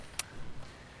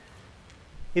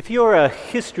If you're a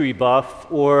history buff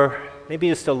or maybe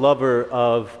just a lover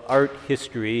of art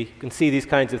history, you can see these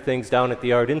kinds of things down at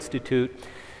the Art Institute,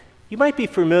 you might be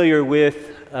familiar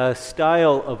with a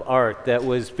style of art that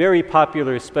was very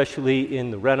popular, especially in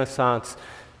the Renaissance,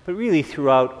 but really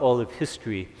throughout all of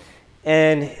history.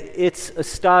 And it's a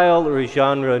style or a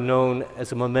genre known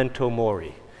as a memento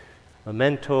mori.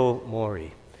 Memento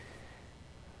mori,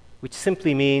 which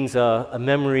simply means a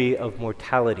memory of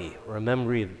mortality or a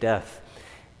memory of death.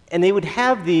 And they would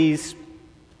have these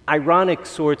ironic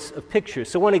sorts of pictures.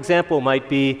 So one example might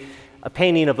be a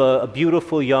painting of a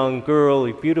beautiful young girl,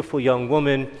 a beautiful young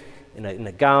woman in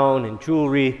a gown and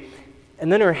jewelry,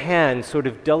 and then her hand sort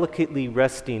of delicately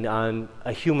resting on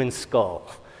a human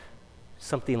skull,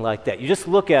 something like that. You just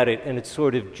look at it and it's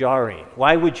sort of jarring.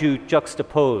 Why would you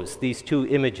juxtapose these two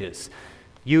images,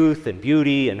 youth and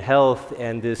beauty and health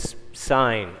and this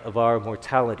sign of our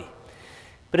mortality?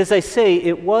 But as I say,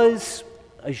 it was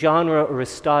a genre or a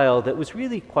style that was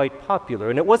really quite popular,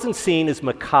 and it wasn't seen as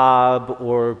macabre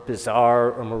or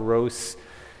bizarre or morose.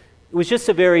 It was just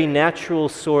a very natural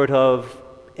sort of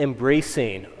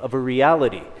embracing of a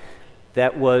reality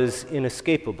that was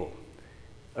inescapable,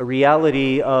 a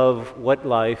reality of what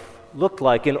life looked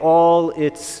like in all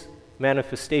its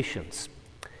manifestations.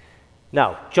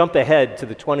 Now, jump ahead to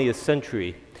the 20th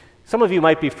century. Some of you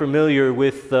might be familiar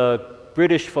with the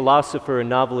British philosopher and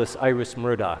novelist Iris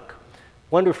Murdoch.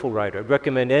 Wonderful writer. I'd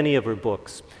recommend any of her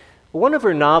books. One of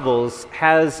her novels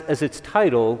has as its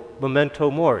title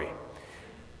Memento Mori.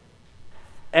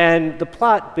 And the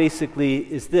plot basically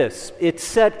is this. It's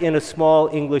set in a small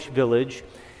English village,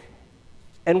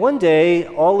 and one day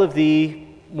all of the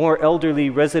more elderly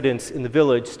residents in the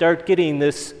village start getting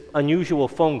this unusual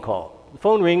phone call. The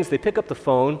phone rings, they pick up the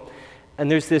phone, and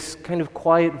there's this kind of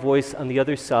quiet voice on the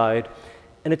other side,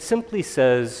 and it simply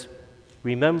says,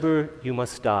 "Remember, you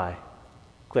must die."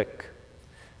 Click.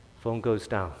 Phone goes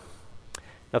down.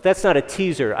 Now, if that's not a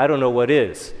teaser, I don't know what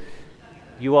is.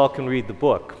 You all can read the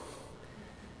book.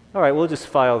 All right, we'll just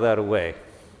file that away.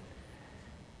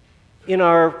 In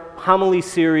our homily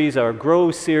series, our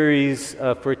Grow series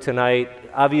for tonight,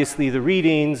 obviously the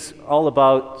readings all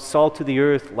about salt of the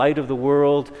earth, light of the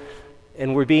world,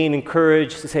 and we're being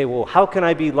encouraged to say, well, how can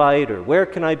I be light, or where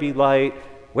can I be light,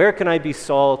 where can I be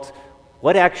salt?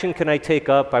 What action can I take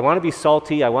up? I want to be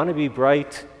salty. I want to be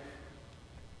bright.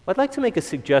 I'd like to make a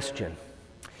suggestion.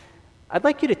 I'd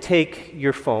like you to take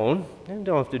your phone, and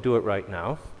don't have to do it right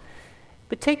now,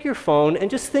 but take your phone and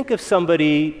just think of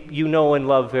somebody you know and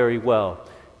love very well,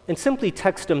 and simply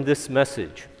text them this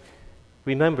message: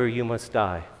 "Remember, you must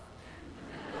die."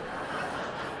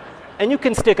 And you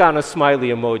can stick on a smiley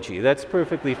emoji. That's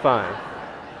perfectly fine.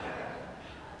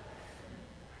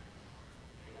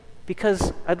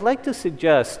 Because I'd like to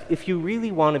suggest, if you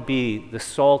really want to be the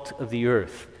salt of the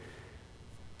earth,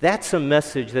 that's a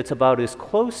message that's about as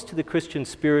close to the Christian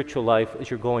spiritual life as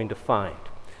you're going to find.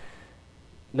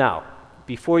 Now,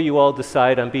 before you all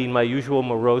decide I'm being my usual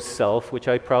morose self, which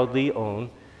I proudly own,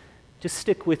 just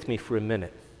stick with me for a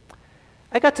minute.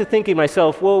 I got to thinking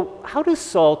myself, well, how does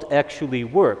salt actually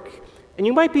work? And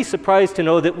you might be surprised to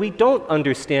know that we don't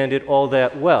understand it all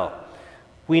that well.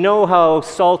 We know how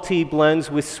salty blends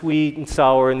with sweet and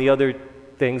sour and the other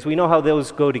things. We know how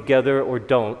those go together or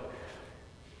don't.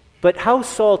 But how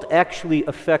salt actually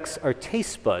affects our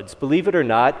taste buds, believe it or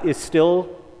not, is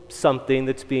still something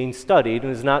that's being studied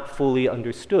and is not fully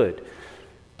understood.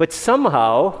 But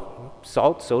somehow,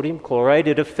 salt, sodium chloride,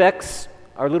 it affects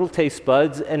our little taste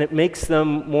buds and it makes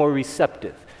them more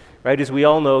receptive. Right? As we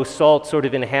all know, salt sort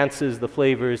of enhances the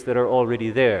flavors that are already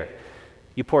there.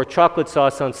 You pour chocolate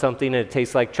sauce on something and it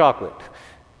tastes like chocolate.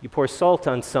 You pour salt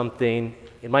on something,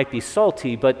 it might be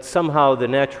salty, but somehow the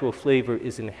natural flavor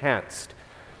is enhanced.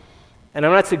 And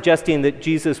I'm not suggesting that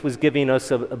Jesus was giving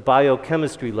us a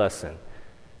biochemistry lesson,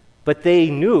 but they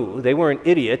knew, they weren't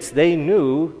idiots, they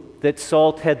knew that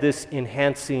salt had this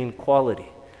enhancing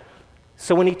quality.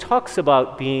 So when he talks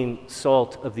about being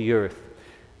salt of the earth,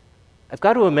 I've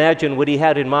got to imagine what he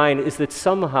had in mind is that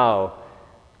somehow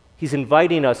he's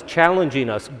inviting us, challenging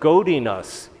us, goading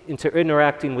us into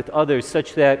interacting with others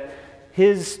such that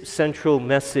his central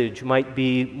message might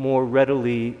be more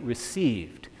readily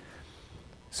received.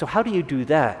 So how do you do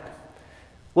that?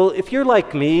 Well, if you're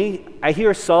like me, I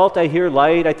hear salt, I hear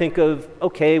light, I think of,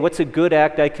 okay, what's a good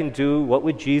act I can do? What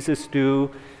would Jesus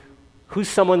do? Who's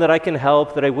someone that I can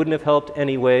help that I wouldn't have helped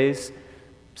anyways?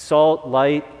 Salt,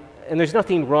 light, and there's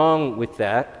nothing wrong with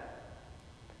that.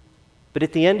 But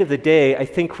at the end of the day, I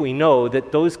think we know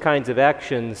that those kinds of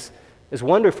actions, as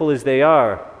wonderful as they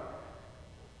are,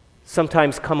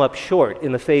 sometimes come up short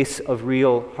in the face of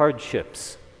real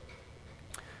hardships.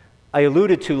 I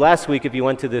alluded to last week, if you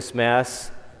went to this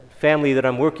Mass, a family that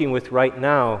I'm working with right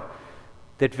now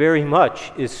that very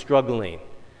much is struggling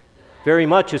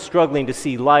to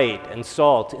see light and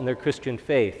salt in their Christian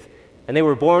faith. And they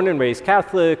were born and raised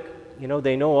Catholic,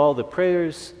 they know all the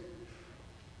prayers,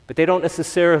 but they don't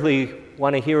necessarily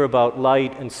want to hear about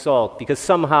light and salt because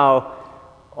somehow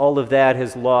all of that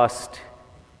has lost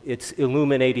its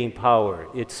illuminating power,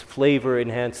 its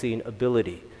flavor-enhancing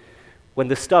ability. When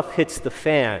the stuff hits the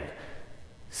fan,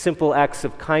 simple acts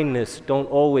of kindness don't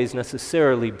always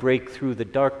necessarily break through the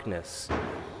darkness.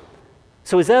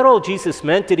 So is that all Jesus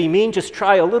meant? Did he mean just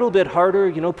try a little bit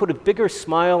harder, put a bigger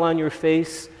smile on your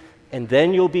face, and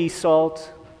then you'll be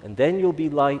salt, and then you'll be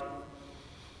light?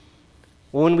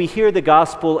 Well, when we hear the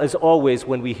gospel, as always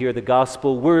when we hear the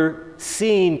gospel, we're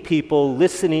seeing people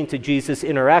listening to Jesus,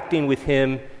 interacting with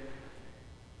him,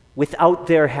 without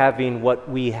their having what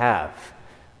we have,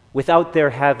 without their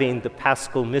having the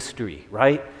Paschal mystery,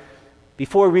 right?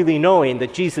 Before really knowing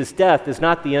that Jesus' death is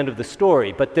not the end of the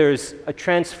story, but there's a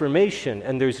transformation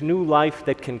and there's new life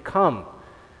that can come.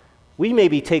 We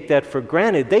maybe take that for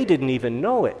granted. They didn't even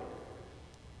know it.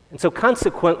 And so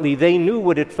consequently, they knew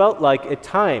what it felt like at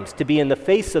times to be in the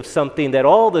face of something that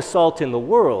all the salt in the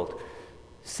world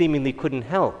seemingly couldn't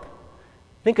help.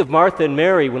 Think of Martha and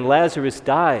Mary when Lazarus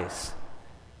dies.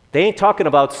 They ain't talking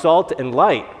about salt and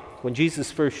light when Jesus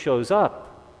first shows up.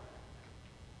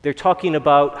 They're talking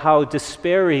about how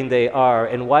despairing they are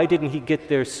and why didn't he get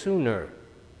there sooner?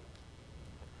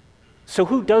 So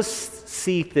who does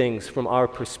see things from our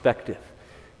perspective?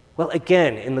 Well,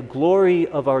 again, in the glory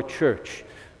of our church,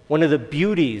 one of the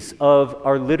beauties of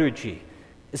our liturgy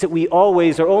is that we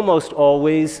always, or almost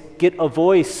always, get a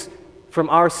voice from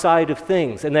our side of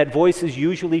things, and that voice is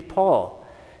usually Paul.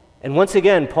 And once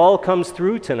again, Paul comes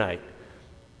through tonight,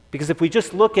 because if we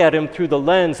just look at him through the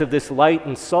lens of this light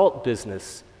and salt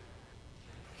business,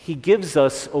 he gives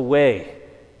us a way.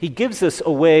 He gives us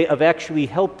a way of actually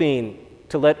helping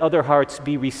to let other hearts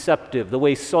be receptive, the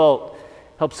way salt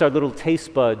helps our little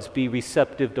taste buds be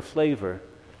receptive to flavor.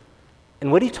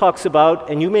 And what he talks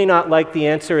about, and you may not like the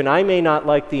answer, and I may not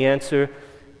like the answer,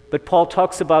 but Paul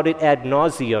talks about it ad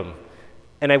nauseum.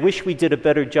 And I wish we did a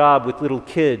better job with little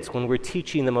kids when we're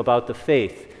teaching them about the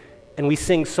faith. And we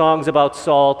sing songs about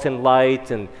salt and light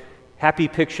and happy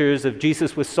pictures of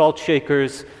Jesus with salt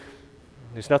shakers.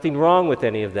 There's nothing wrong with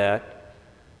any of that.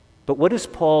 But what does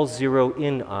Paul zero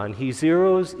in on? He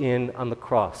zeroes in on the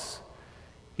cross.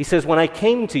 He says, when I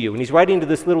came to you, and he's writing to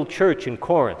this little church in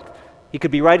Corinth. He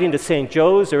could be writing to St.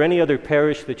 Joe's or any other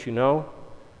parish that you know.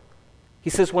 He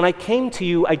says, when I came to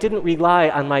you, I didn't rely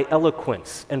on my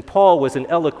eloquence. And Paul was an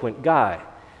eloquent guy.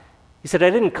 He said, I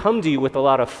didn't come to you with a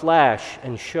lot of flash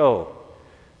and show,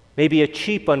 maybe a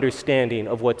cheap understanding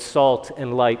of what salt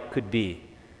and light could be.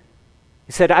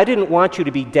 He said, I didn't want you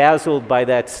to be dazzled by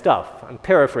that stuff. I'm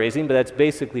paraphrasing, but that's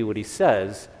basically what he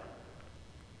says.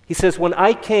 He says, when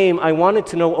I came, I wanted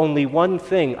to know only one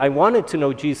thing. I wanted to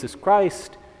know Jesus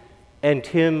Christ and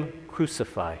him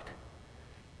crucified.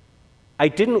 I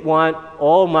didn't want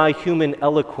all my human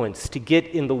eloquence to get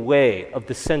in the way of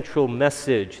the central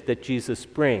message that Jesus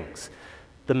brings,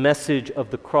 the message of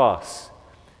the cross.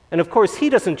 And of course, he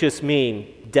doesn't just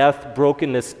mean death,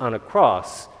 brokenness on a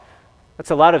cross. That's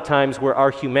a lot of times where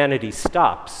our humanity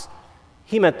stops.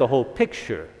 He meant the whole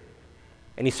picture.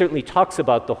 And he certainly talks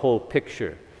about the whole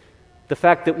picture. The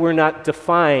fact that we're not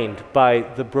defined by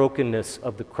the brokenness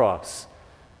of the cross.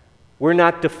 We're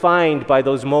not defined by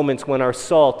those moments when our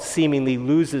salt seemingly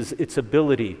loses its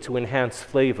ability to enhance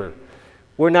flavor.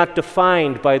 We're not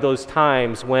defined by those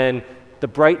times when the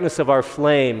brightness of our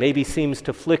flame maybe seems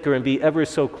to flicker and be ever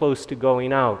so close to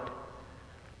going out.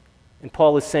 And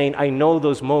Paul is saying, I know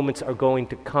those moments are going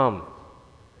to come,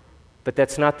 but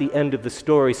that's not the end of the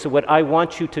story. So what I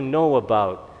want you to know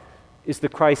about is the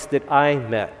Christ that I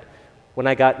met when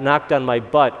I got knocked on my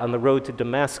butt on the road to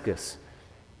Damascus.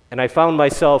 And I found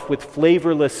myself with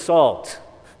flavorless salt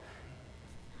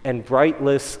and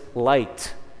brightless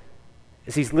light,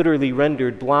 as he's literally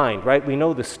rendered blind, right? We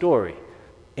know the story.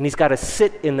 And he's got to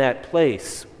sit in that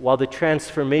place while the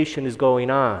transformation is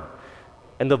going on.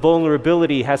 And the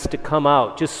vulnerability has to come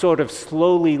out, just sort of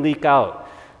slowly leak out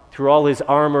through all his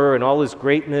armor and all his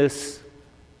greatness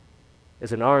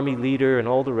as an army leader and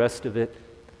all the rest of it.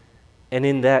 And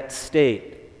in that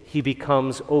state, he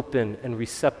becomes open and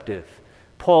receptive.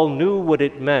 Paul knew what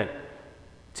it meant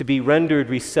to be rendered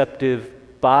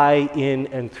receptive by, in,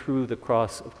 and through the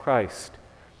cross of Christ.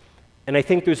 And I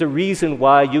think there's a reason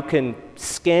why you can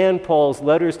scan Paul's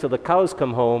letters till the cows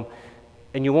come home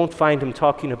and you won't find him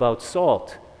talking about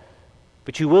salt.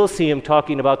 But you will see him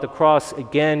talking about the cross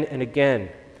again and again.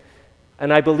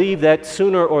 And I believe that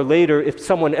sooner or later, if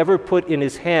someone ever put in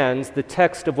his hands the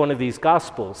text of one of these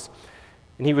Gospels,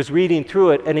 and he was reading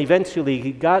through it, and eventually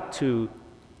he got to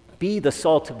be the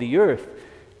salt of the earth,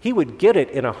 he would get it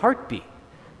in a heartbeat.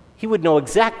 He would know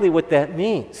exactly what that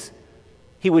means.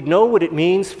 He would know what it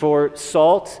means for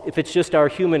salt, if it's just our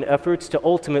human efforts, to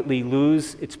ultimately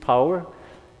lose its power.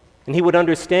 And he would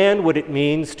understand what it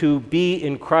means to be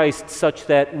in Christ such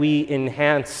that we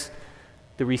enhance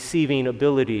the receiving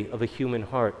ability of a human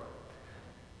heart.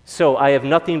 So I have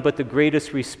nothing but the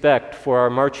greatest respect for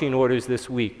our marching orders this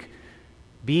week.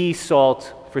 Be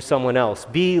salt for someone else.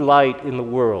 Be light in the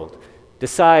world.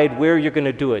 Decide where you're going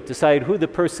to do it. Decide who the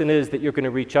person is that you're going to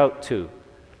reach out to.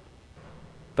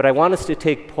 But I want us to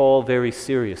take Paul very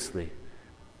seriously.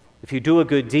 If you do a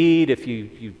good deed, if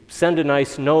you send a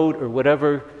nice note or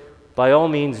whatever, by all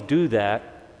means do that.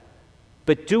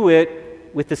 But do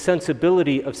it with the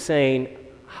sensibility of saying,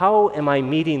 how am I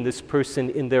meeting this person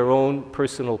in their own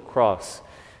personal cross?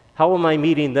 How am I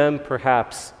meeting them,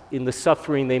 perhaps, in the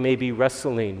suffering they may be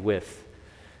wrestling with?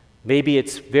 Maybe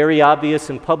it's very obvious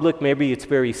in public, maybe it's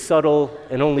very subtle,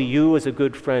 and only you as a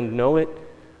good friend know it.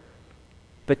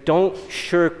 But don't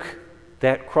shirk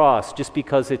that cross just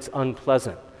because it's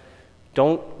unpleasant.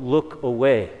 Don't look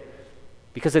away.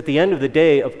 Because at the end of the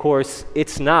day, of course,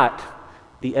 it's not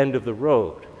the end of the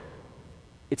road.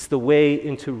 It's the way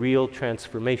into real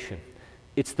transformation.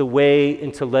 It's the way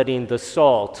into letting the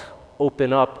salt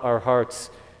open up our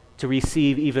hearts to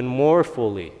receive even more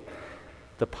fully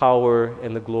the power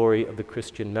and the glory of the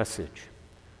Christian message.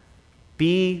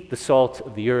 Be the salt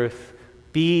of the earth,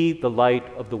 be the light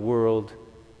of the world,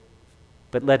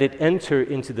 but let it enter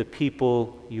into the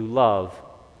people you love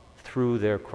through their cross.